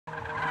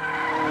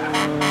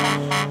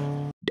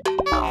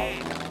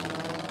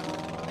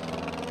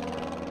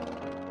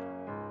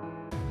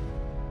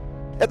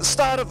At the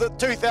start of the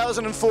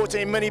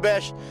 2014 Mini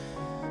Bash,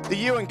 the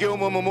Ewen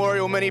Gilmour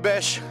Memorial Mini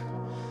Bash,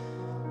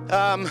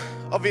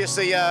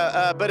 obviously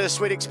a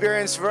bittersweet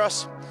experience for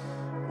us.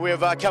 We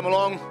have come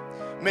along,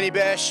 Mini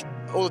Bash,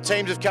 all the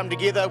teams have come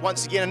together,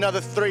 once again another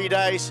 3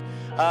 days,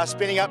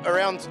 spending up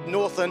around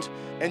Northland,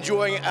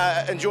 enjoying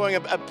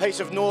a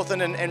piece of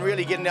Northland and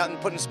really getting out and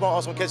putting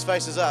smiles on kids'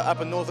 faces up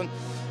in Northland.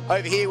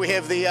 Over here we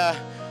have the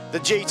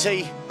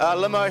GT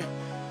limo,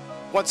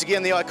 once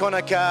again the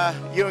iconic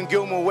Ewen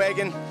Gilmour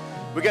wagon.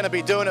 We're going to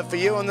be doing it for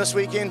Ewen this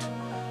weekend.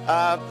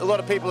 A lot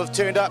of people have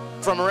turned up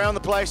from around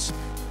the place,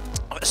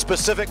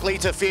 specifically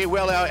to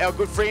farewell our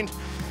good friend,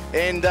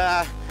 and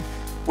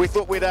we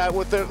thought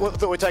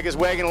we'd take his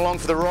wagon along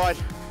for the ride.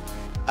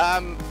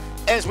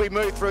 As we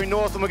move through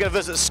Northland, we're going to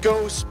visit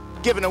schools,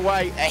 giving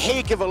away a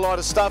heck of a lot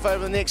of stuff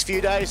over the next few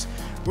days.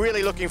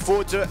 Really looking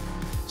forward to it.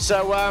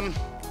 So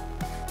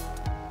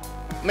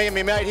me and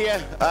my mate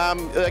here,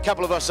 a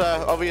couple of us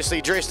are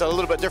obviously dressed a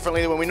little bit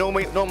differently than we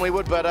normally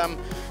would, but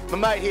my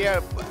mate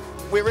here,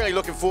 we're really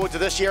looking forward to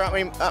this year, aren't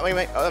we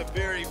mate? It's a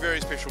very, very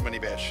special Mini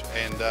Bash,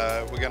 and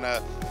we're going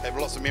to have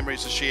lots of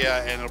memories to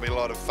share, and it'll be a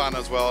lot of fun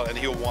as well, and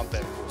he'll want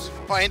that, of course.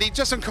 Hi Andy,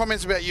 just some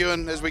comments about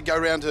Ewen as we go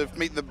around to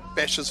meet the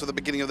bashers for the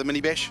beginning of the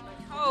Mini Bash.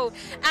 Oh,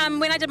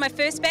 when I did my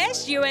first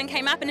bash, Ewen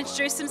came up and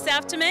introduced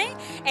himself to me,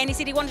 and he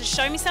said he wanted to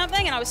show me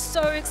something, and I was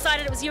so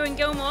excited. It was Ewen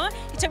Gilmour.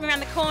 He took me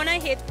around the corner.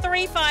 He had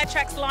 3 fire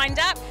trucks lined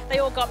up. They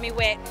all got me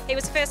wet. He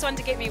was the first one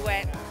to get me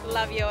wet.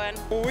 Love Ewen.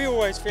 Well, we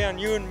always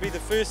found Ewen to be the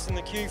first in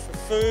the queue for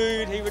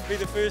food. He would be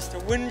the first to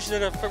whinge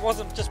that if it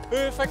wasn't just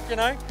perfect, you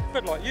know, a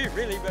bit like you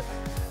really, but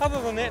other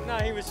than that, no,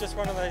 he was just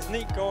one of those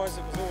neat guys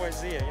that was always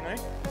there, you know,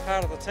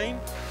 part of the team,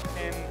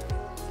 and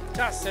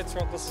just that's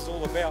what this is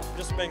all about,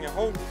 just being a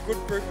whole good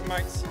group of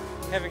mates,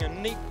 having a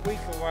neat week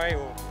away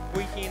or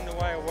weekend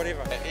away or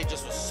whatever. He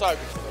just was so good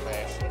for the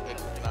bash, you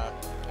know,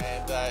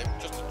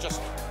 and just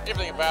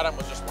everything about him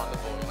was just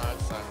wonderful, you know,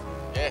 so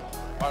yeah,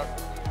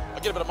 I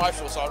get a bit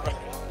emotional, so I can't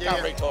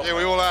really talk. Yeah,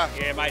 we all are.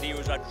 Yeah, mate, he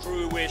was a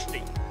true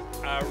Westie,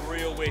 a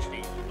real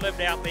Westie.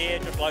 Lived out there,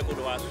 just local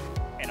to us,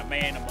 and a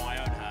man of my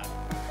own heart.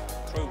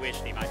 True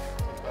Westie, mate.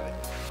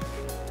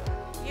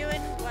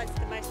 Ewen was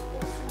the most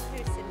awesome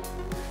person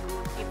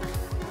ever.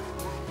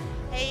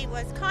 He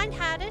was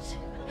kind-hearted,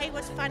 he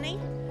was funny,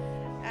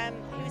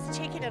 he was a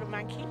cheeky little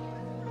monkey,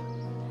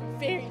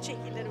 very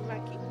cheeky little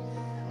monkey,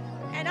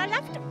 and I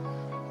loved him.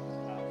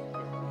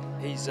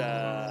 He's,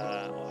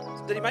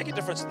 did he make a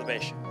difference in the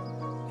bash?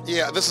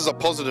 Yeah, this is a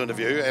positive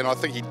interview, and I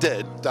think he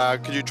did.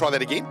 Could you try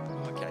that again?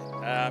 Okay.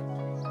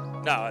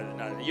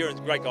 No, Ewen's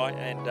a great guy,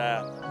 and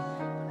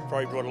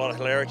probably brought a lot of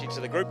hilarity to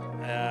the group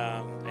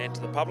and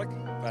to the public.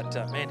 But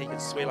man, he can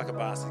swear like a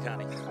bastard,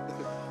 can't he?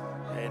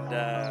 And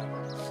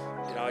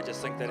you know, I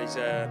just think that he's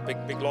a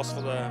big loss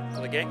for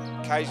the gang.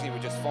 Occasionally, we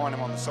just find him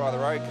on the side of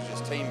the road because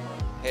his team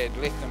had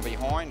left him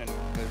behind and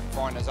to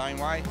find his own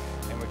way,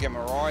 and we give him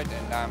a ride.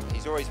 And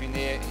he's always been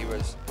there. He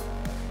was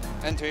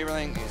into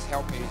everything. He's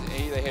helped.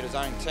 He either had his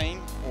own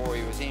team or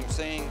he was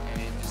emceeing,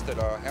 and he just did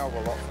a hell of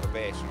a lot for the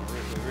bash. And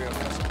we really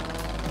miss him.